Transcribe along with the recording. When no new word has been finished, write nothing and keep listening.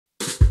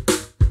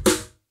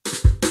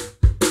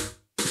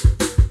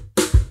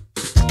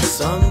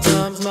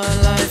Sometimes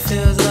my life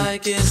feels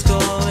like it's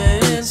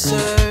going in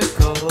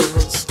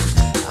circles.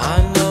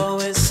 I know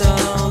it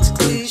sounds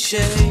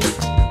cliche,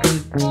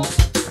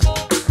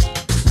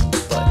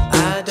 but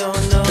I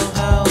don't know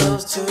how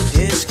else to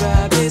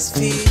describe this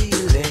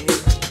feeling.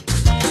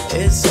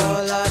 It's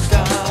all I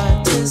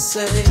got to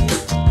say.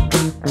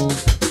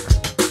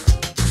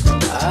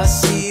 I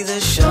see the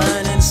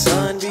shining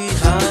sun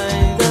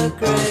behind the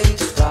gray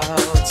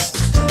clouds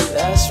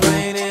that's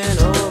raining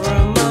over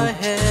my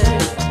head.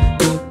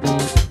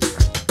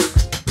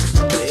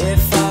 It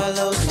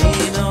follows me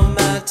no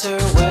matter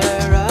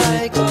where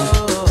I go,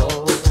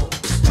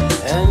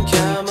 and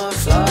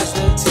camouflage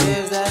the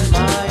tears that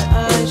my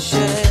eyes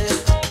shed.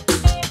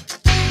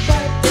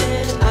 But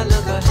then I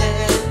look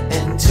ahead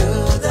into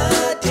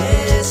the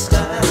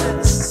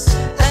distance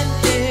and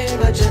hear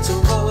a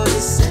gentle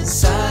voice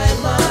inside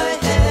my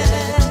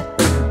head.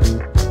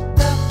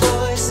 The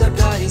voice of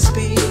God, he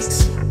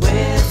speaks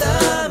with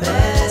a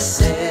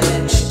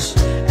message,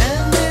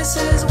 and this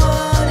is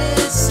what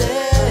it said: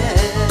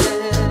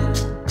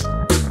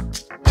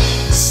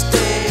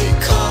 stay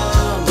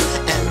calm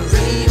and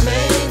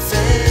remain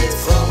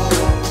faithful.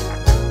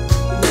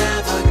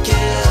 Never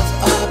give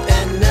up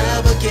and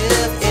never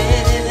give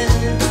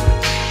in.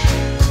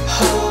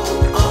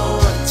 Hold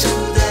on to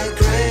that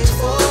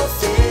grateful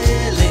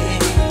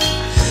feeling.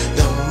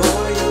 The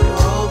more you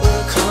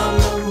overcome,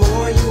 the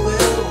more you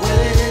will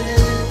win.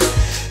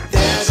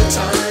 There's a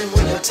time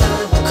when your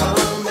time will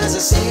come, as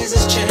the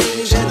seasons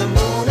change and the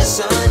moon and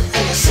sun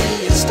and the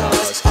sea and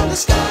stars on the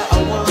sky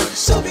are one.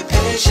 So be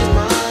patient,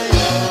 my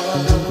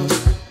love.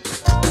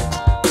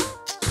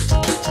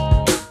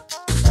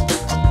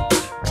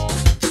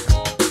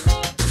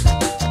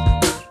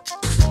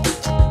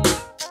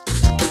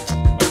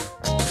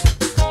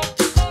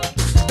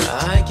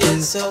 I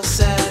get so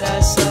sad,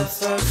 I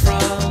suffer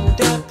from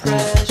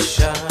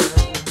depression.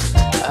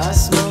 I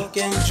smoke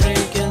and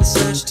drink and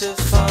search to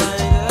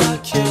find a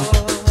cure.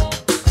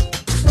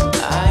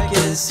 I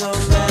get so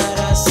mad,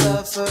 I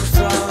suffer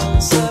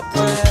from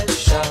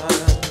suppression.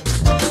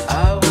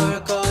 I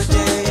work all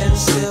day and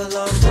still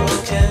I'm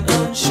broken,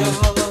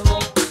 unsure.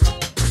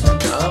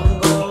 I'm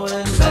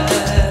going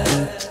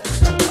mad,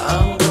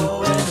 I'm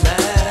going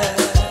mad,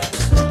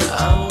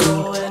 I'm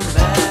going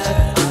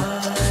mad,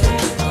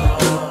 I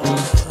know.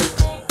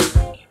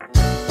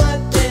 But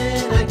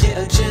then I get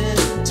a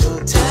gentle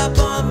tap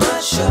on my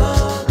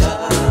shoulder.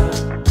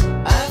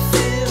 I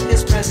feel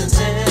his presence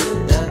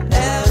and the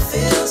air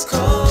feels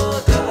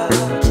colder.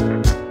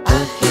 I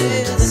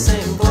hear the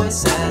same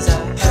voice as I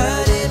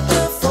heard it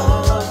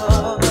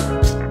before,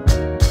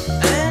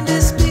 and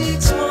it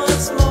speaks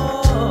once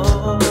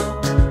more.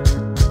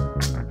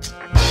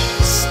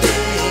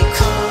 Stay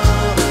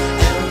calm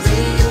and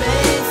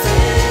remain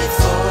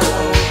faithful.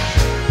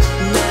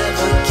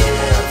 Never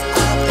give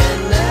up and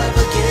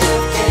never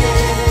give in.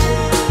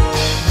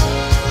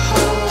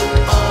 Hold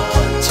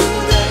on to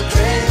that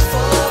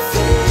grateful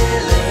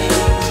feeling.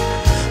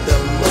 The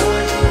more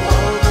you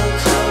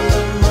overcome,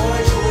 the more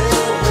you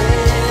will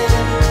win.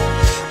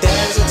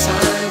 There's a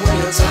time when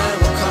your time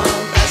will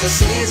come, as the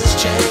seasons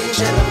change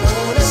and the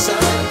moon and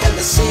sun and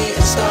the sea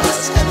and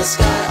stars and the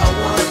sky are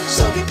one.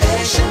 So be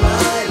patient,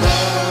 my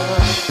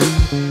love.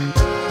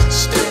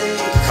 Stay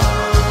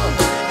calm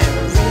and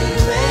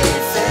remain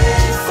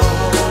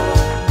faithful.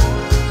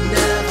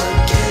 Never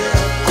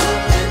give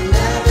up and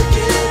never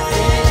give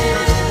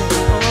in.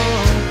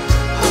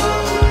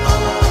 Hold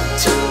on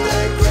to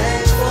that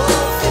grateful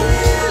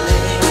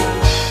feeling.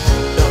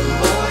 The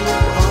more you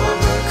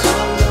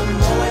overcome, the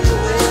more you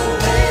will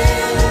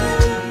win.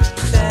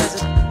 There's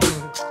a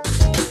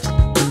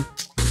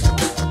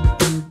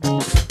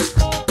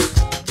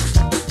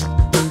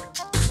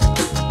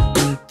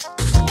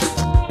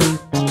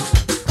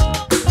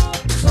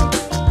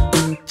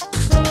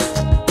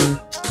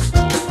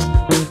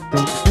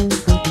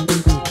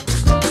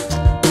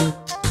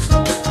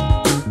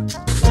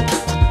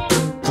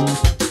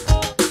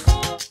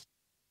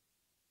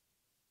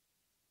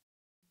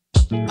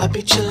I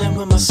be chillin'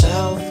 with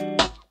myself.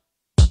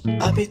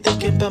 I be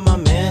thinking about my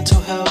mental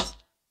health.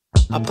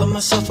 I put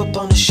myself up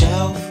on the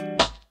shelf,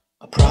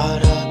 a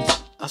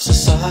product of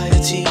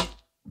society.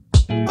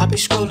 I be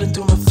scrolling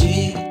through my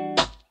feed.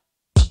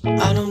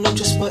 I don't know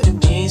just what it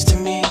means to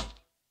me.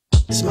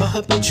 It's my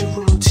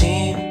habitual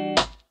routine.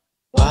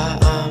 Why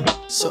I'm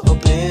so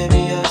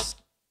oblivious.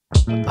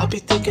 I be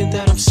thinking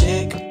that I'm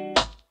sick.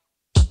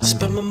 I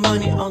spend my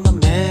money on the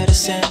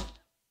medicine.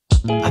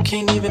 I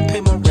can't even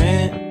pay my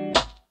rent.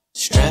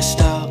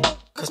 Stressed out,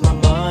 cause my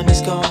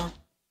money's gone.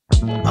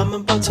 I'm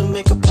about to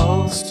make a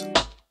post.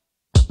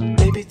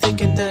 They be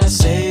thinking that I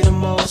say the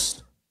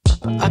most,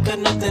 but I got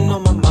nothing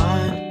on my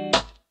mind.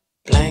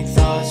 Blank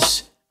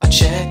thoughts, I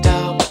checked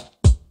out.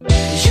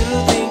 You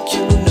think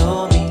you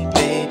know me,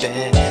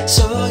 baby,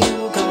 so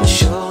you gon'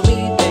 show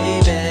me,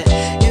 baby.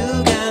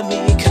 You got me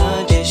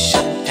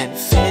conditioned and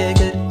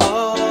figured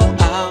all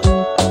out.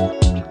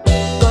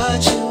 But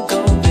you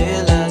gon'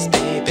 realize,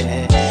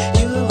 baby,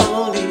 you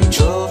only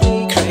drove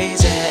me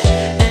crazy.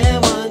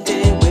 And one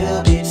day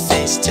we'll be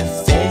face to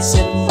face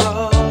and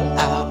fall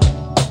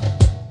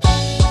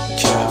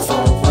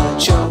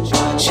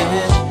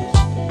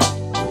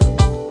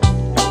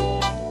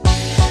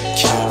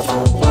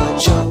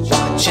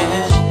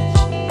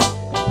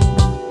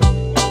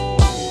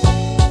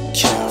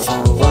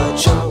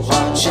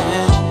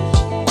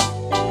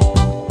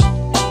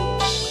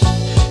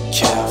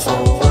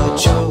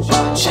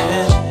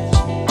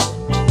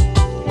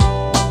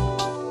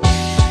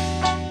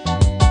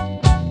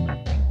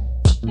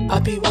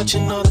be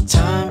watching all the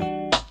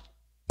time.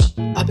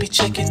 I be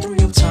checking through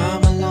your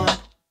timeline.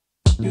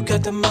 You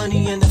got the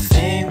money and the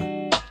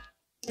fame,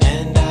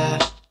 and I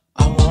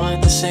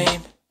want the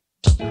same.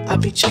 I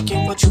be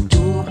checking what you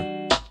do.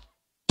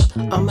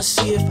 I'ma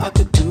see if I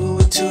could do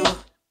it too.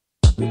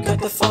 You got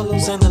the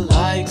follows and the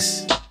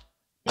likes.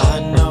 I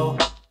know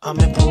I'm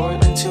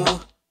important too.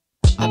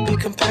 I be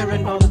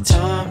comparing all the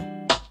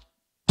time.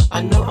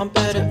 I know I'm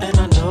better and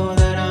I know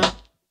that I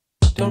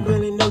don't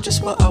really know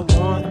just what I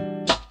want.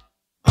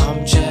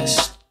 I'm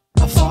just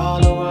a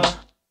follower.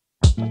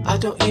 I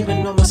don't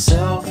even know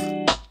myself.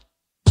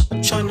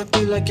 I'm trying to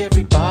be like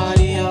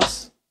everybody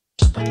else.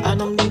 I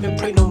don't even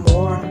pray no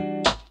more.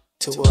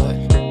 To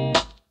what?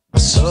 I'm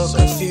so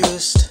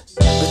confused.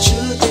 But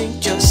you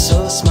think you're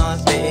so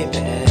smart,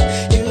 baby.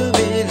 You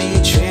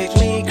really tricked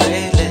me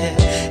greatly.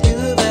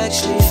 You've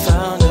actually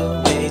found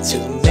a way to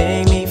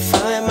make me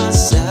find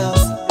myself.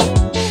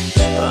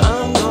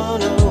 I'm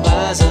gonna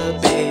wise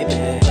up,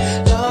 baby.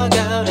 Log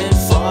out and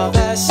fall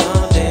back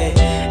someday,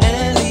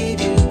 and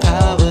leave you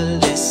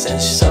powerless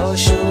and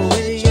social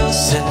with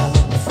yourself.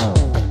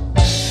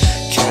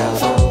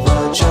 Careful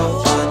what you're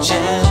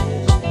watching.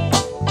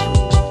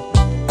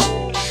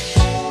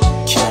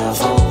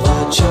 Careful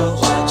what you're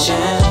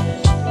watching.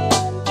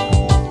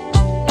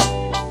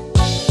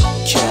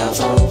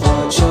 Careful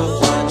what you're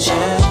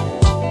watching.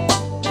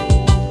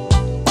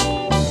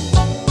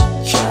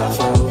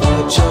 Careful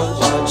what you're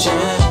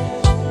watching.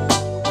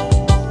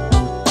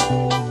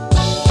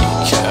 Be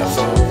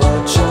careful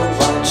what you're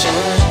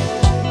watching.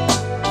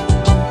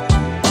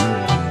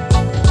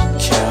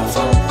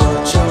 Careful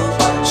what you're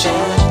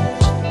watching.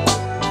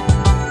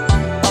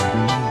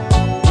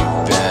 You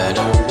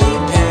better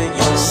repay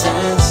your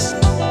sins.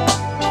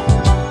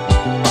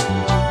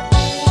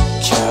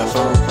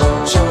 Careful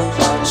what you're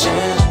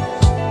watching.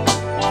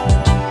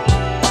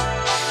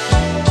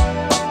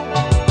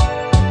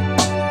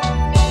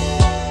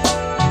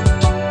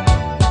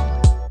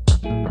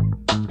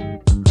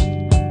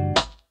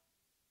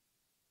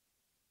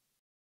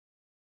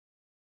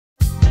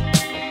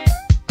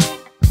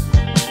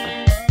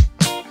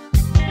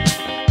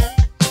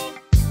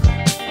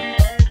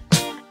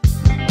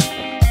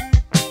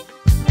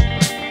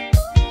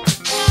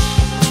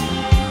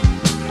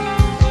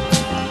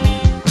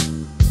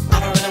 I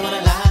don't really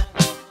wanna lie.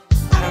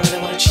 I don't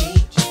really wanna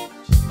cheat.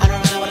 I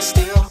don't really wanna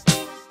steal,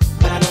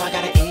 but I know I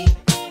gotta eat.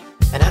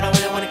 And I don't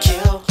really wanna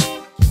kill,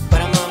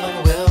 but I'm on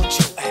my will.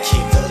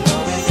 Keep the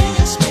Lord within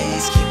your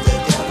space. Keep the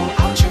devil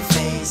out your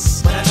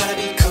face. When I try to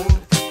be cool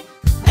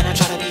and I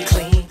try to be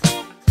clean,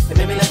 they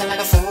make me looking like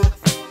a fool.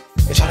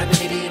 They try to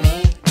make me be me,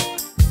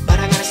 but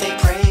I gotta stay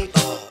prayed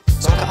up,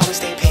 so I can always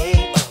stay paid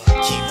up.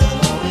 Keep the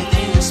Lord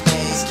within your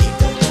space. Keep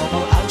the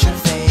devil out your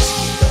face.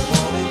 Keep the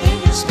Lord within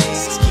your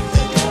space. Keep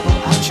the devil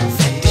out your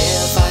face.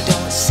 If I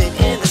don't sit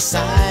in the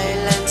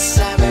silence,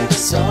 I will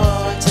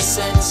resort to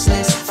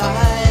senseless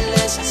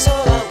violence. So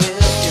I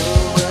will do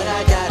what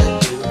I gotta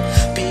do,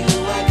 be who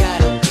I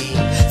gotta be,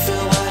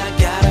 feel what I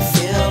gotta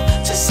feel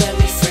to set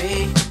me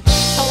free.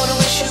 I wanna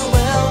wish you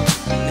well,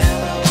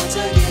 never want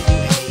to give you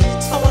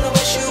hate. I wanna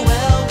wish you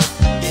well,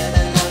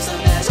 giving love's the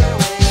best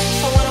way.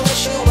 I wanna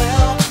wish you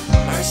well,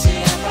 mercy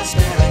and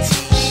prosperity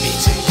be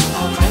to you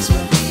how Christ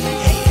would be.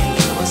 Hating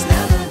you was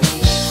never me.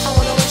 I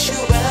wanna wish you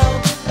well,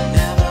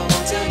 never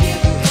want to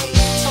give you hate.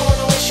 I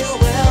wanna wish you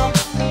well,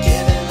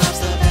 giving love's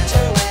the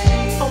better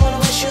way. I wanna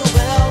wish you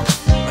well,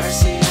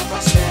 mercy and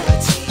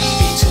prosperity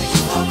be to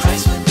you how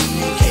Christ would be.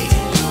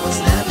 Hating you was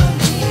never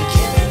me.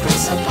 Giving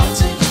grace up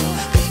unto you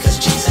because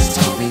Jesus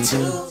told me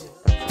to.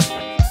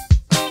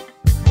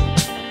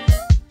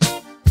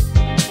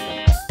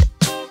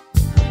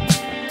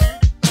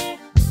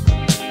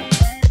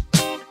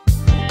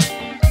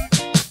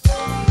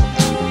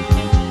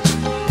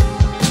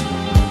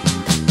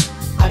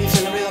 I be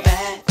feeling real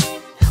bad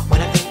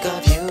when I think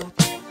of you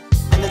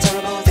and the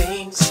terrible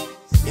things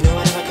you know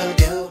I never could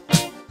do.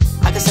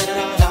 I could set it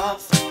all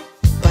off,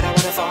 but I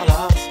wanna fall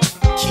off.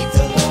 Keep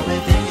the Lord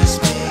within your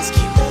space.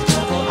 Keep the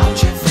devil out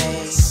your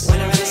face. When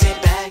I really sit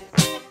back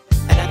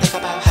and I think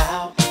about how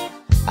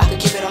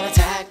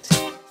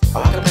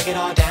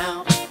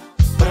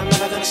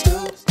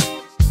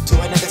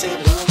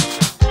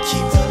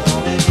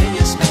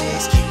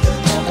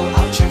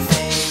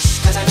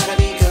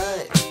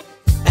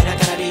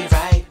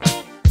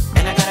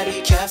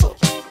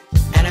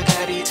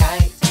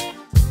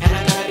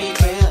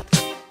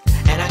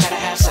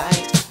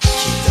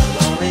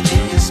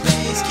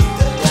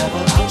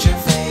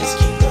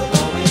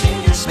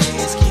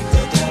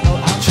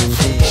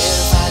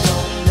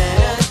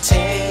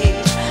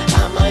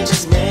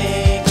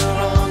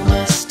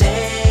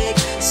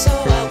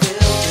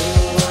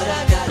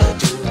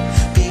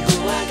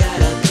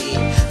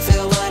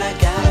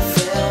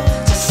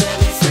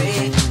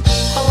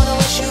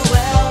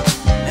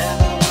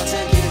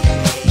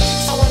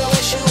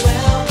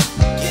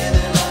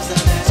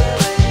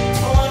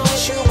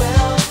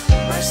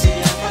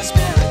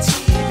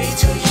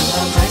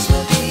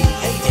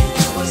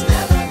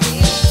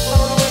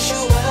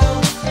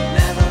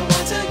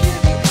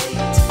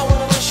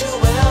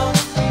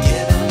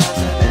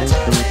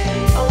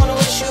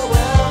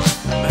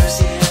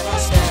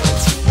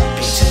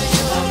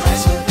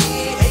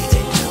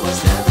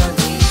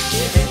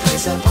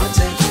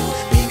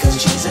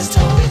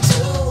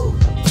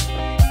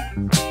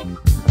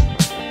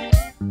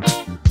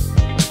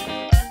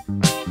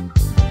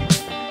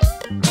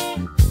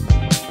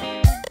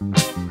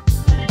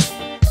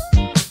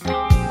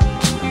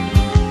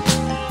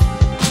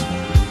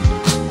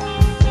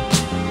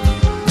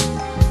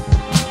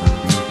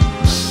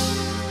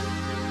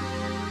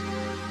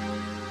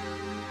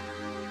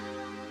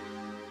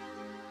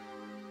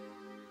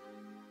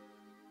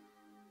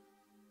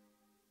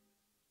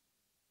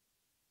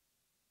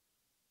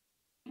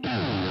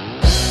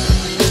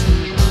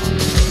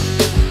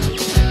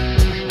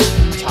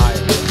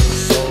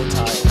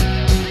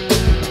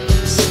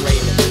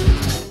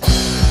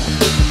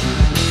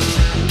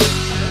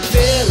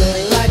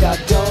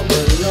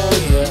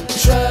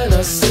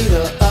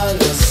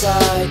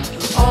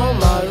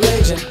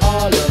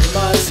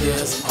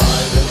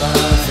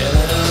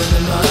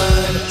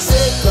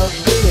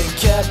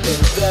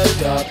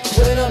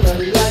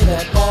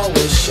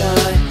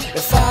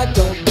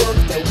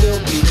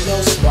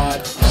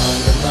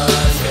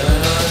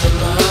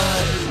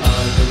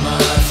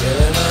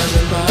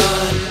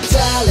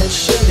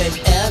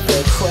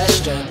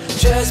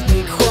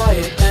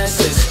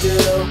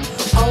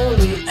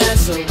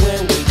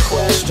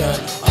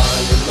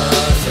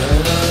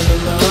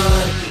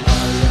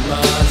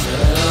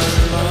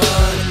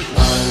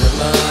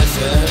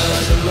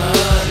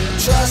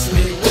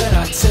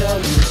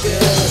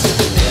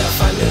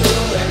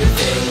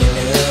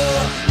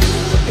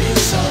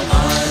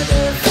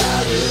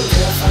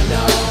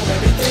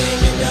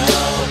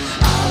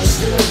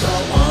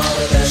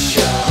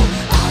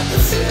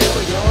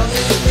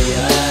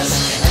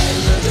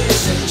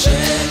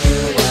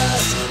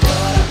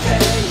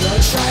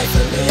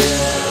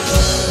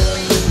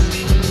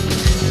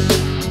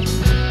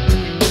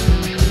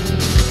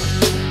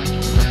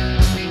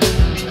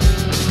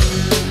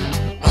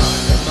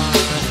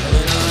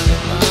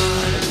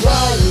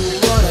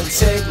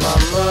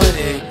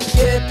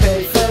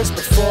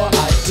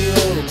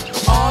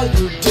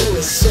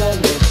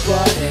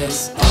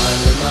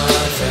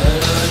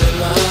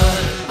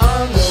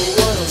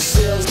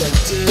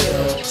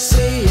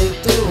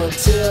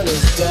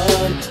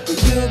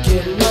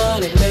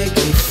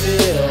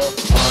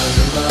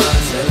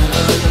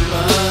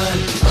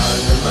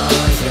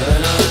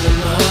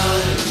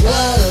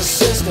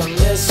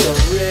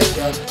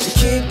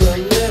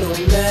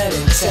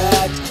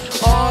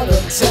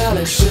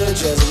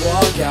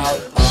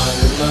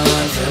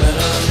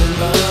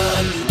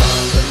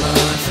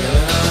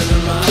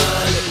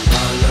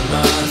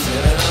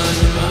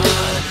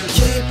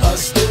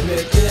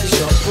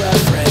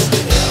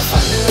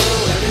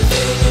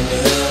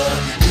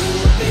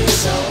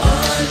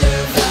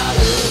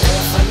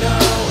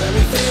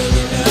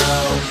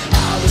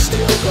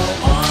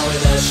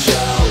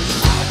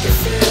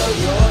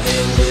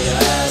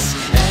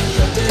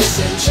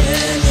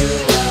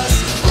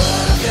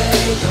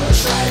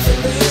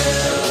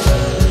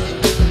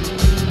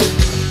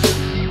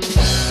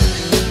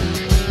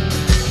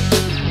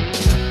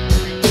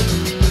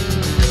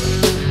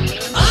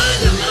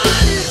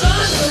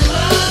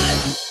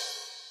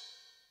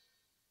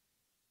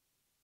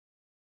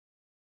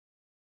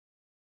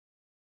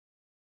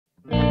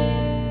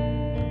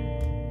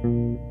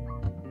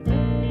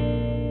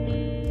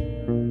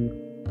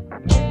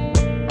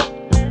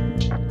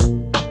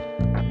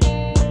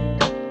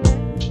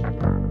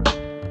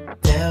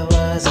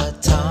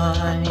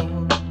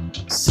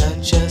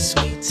just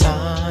me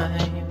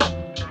time,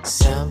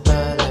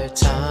 simpler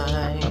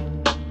time,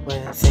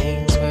 when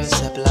things were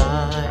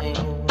sublime.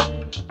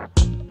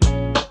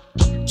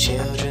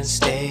 Children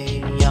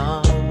stay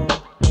young,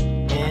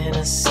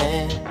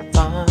 innocent,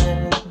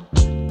 fun.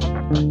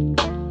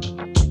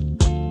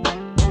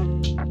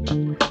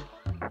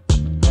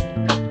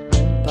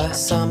 But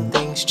some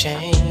things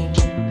change,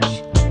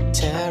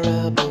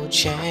 terrible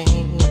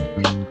change,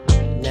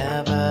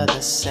 never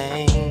the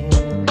same.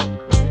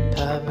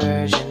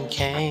 Perversion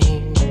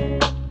came,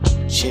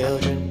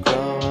 children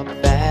grow up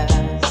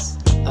fast,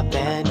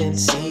 abandoned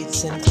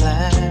seats in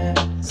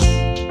class.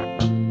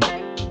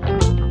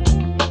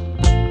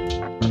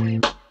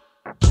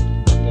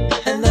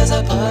 And there's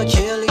a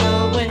peculiar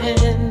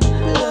wind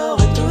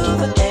blowing through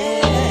the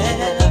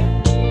air.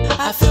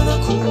 I feel the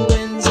cool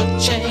winds of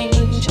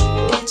change,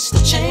 it's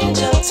the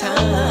change of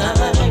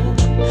time,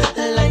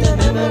 like the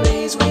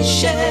memories we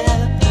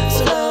share,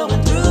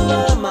 flowing through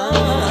our minds.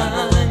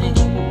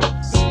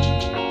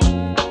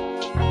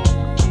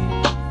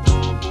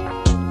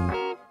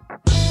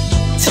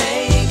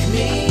 Take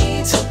me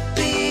to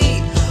be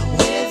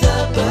with the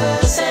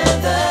birds and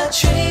the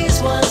trees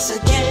once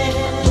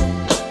again,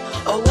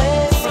 away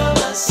from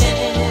our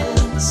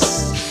sins.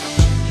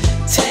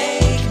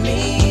 Take me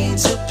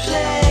to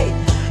play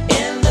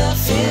in the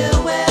field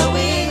where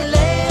we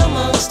lay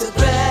amongst the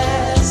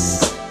grass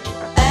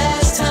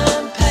as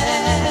time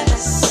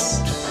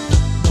passes.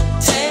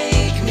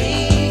 Take me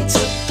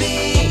to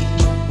be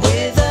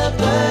with the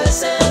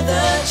birds and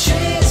the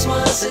trees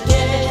once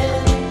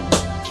again,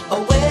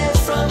 away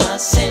from our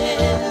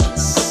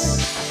sins.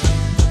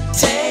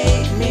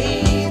 Take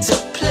me to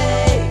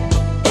play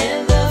in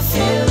the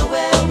field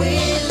where we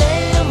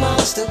lay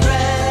amongst the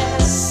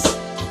grass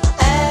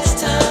as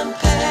time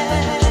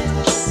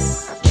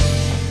passes.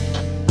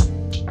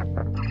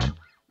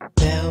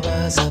 There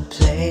was a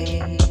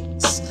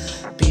place,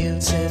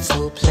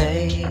 beautiful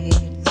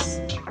place,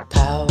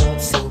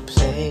 powerful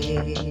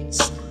place,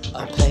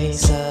 a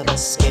place of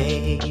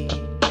escape.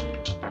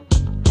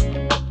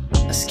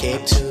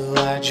 Escape to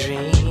our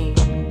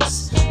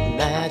dreams,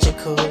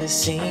 magical it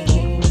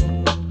seems.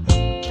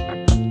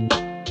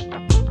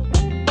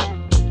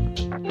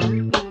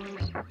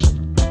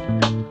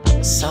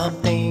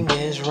 Something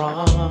is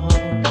wrong,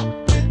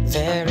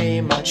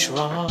 very much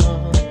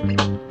wrong,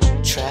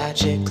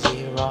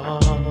 tragically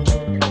wrong.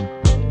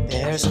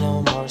 There's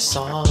no more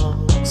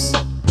songs,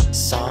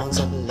 songs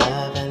of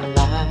love and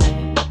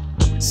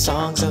light,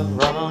 songs of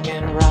wrong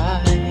and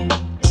right.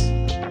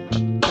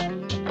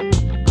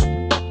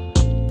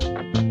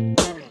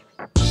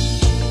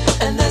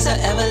 And there's an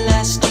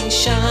everlasting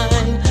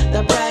shine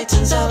that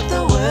brightens up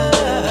the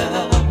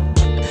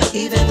world,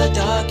 even the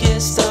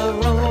darkest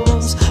of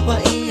rooms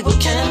where evil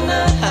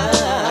cannot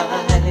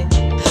hide,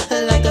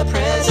 like the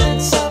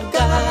presence of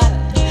God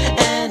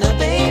and a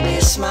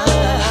baby's smile.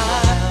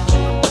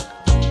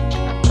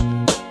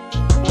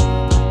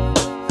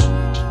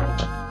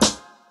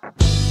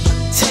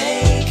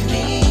 Take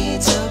me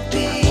to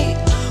be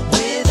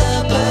with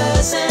the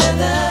birds and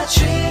the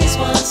trees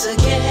once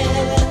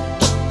again,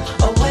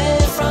 away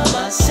from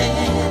our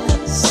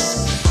sins.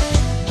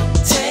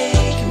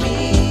 Take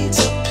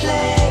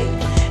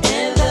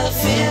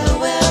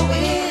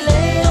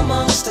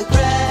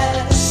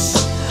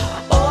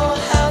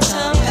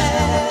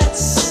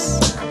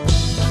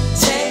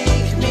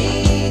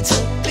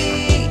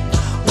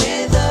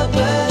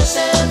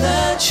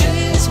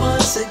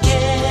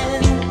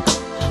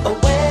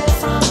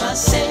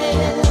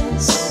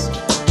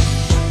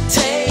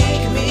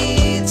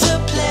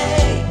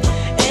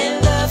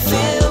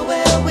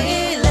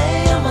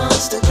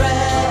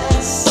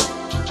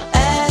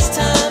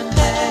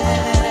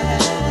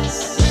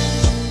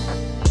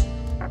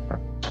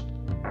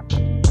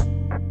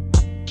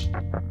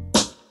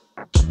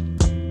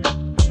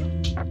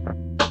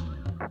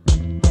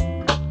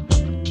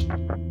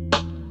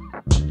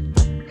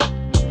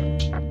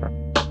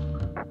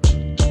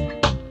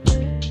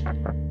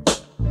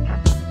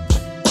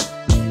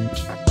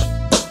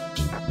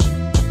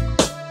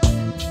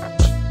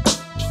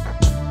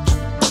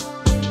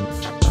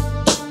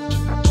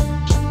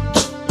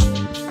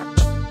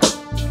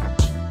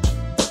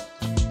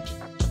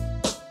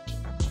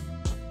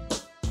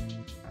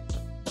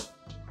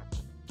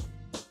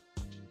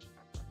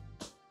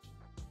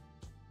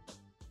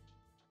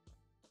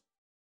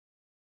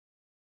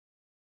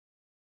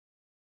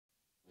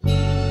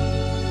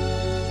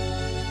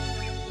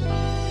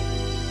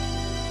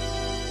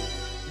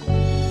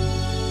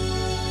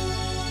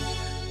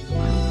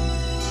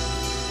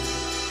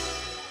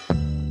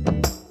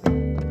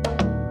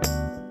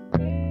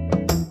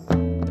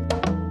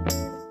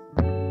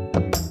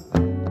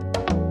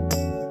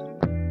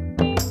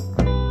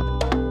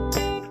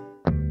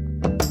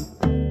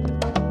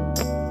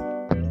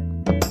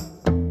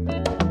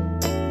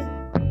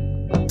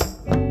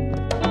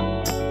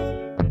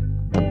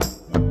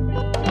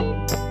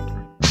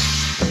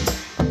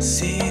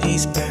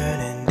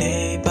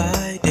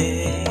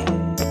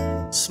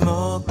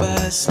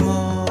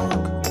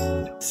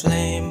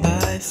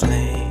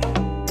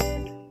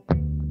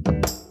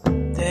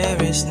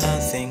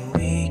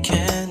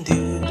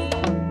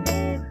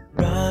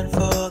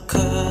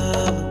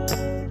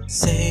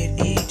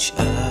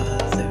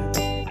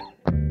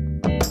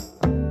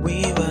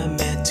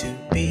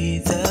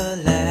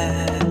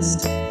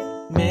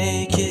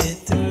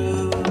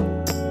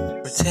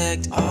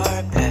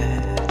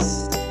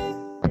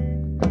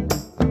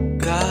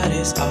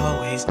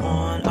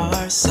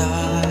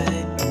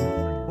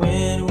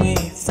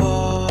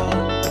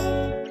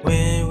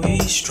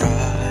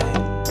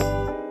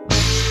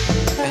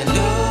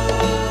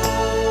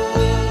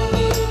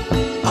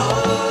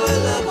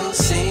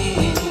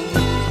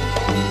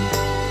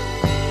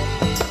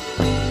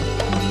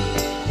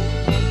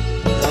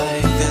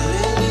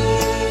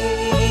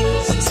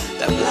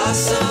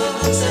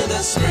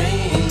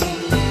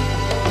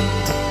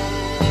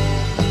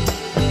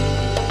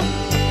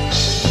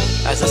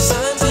As a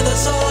sign to the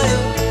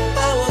soil,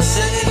 I will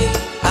say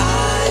I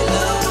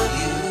love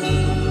you.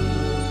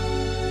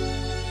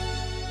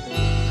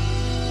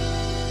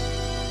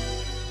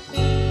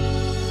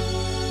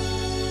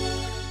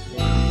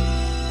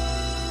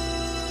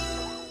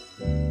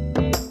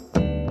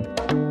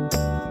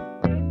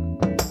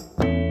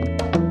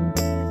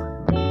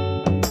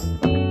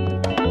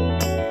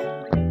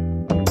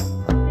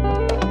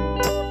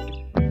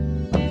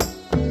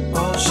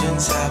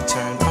 Oceans have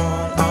turned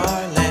on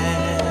our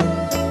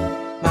land.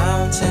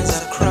 Mountains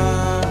have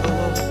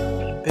crumbled,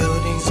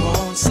 buildings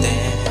won't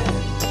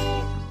stand.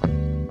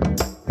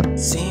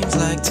 Seems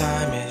like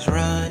time is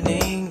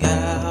running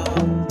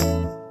out.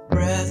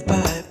 Breath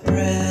by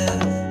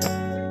breath,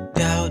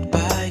 doubt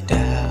by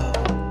doubt.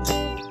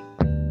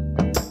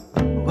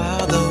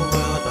 While the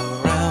world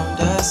around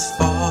us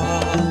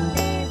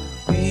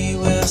falls, we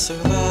will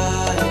survive.